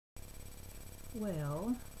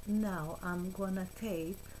Well, now I'm gonna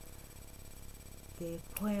tape the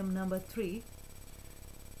poem number 3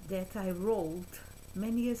 that I wrote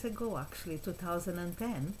many years ago, actually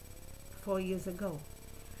 2010, 4 years ago.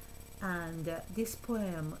 And this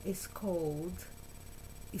poem is called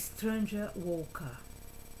Stranger Walker.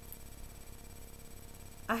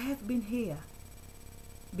 I have been here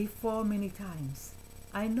before many times.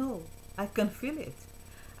 I know, I can feel it.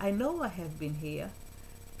 I know I have been here,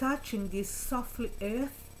 touching this softly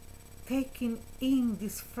earth, taking in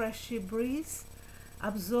this freshy breeze,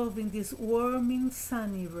 absorbing these warming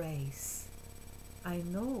sunny rays. I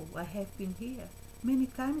know I have been here many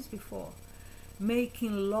times before,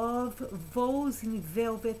 making love vows in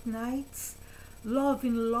velvet nights,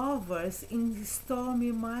 loving lovers in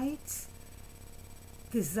stormy mights,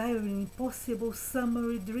 desiring impossible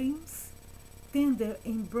summery dreams, tender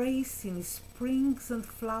embracing springs and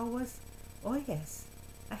flowers. Oh yes,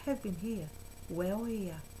 I have been here, well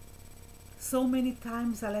here. So many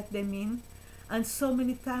times I let them in, and so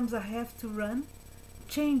many times I have to run,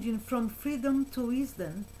 changing from freedom to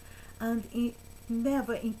wisdom, and it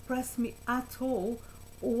never impressed me at all,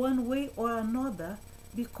 one way or another,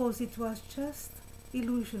 because it was just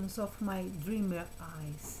illusions of my dreamer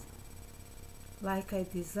eyes. Like I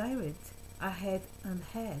desired, I had and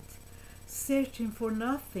had, searching for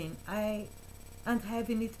nothing, and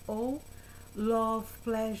having it all, love,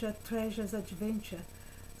 pleasure, treasures, adventure,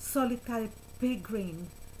 solitary pilgrim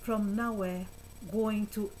from nowhere, going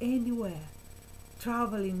to anywhere,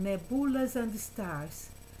 traveling nebulas and stars,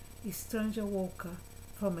 a stranger walker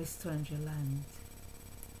from a stranger land.